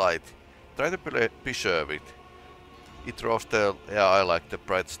 but the light, try to preserve it. It draws the eye like the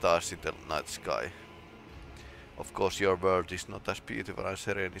bright stars in the night sky. Of course your world is not as beautiful as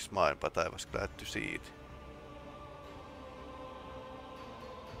serene as mine, but I was glad to see it.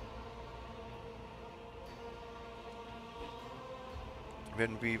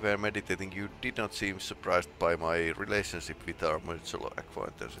 When we were meditating, you did not seem surprised by my relationship with our mutual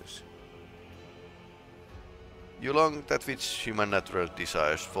acquaintances. You long that which human natural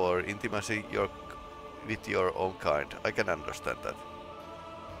desires for intimacy with your own kind. I can understand that.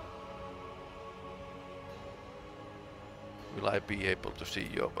 Will I be able to see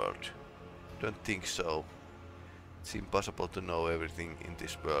your world? Don't think so. It's impossible to know everything in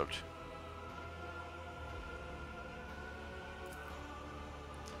this world.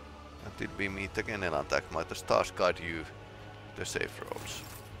 Until we meet again, Elantak, might the stars guide you the safe roads.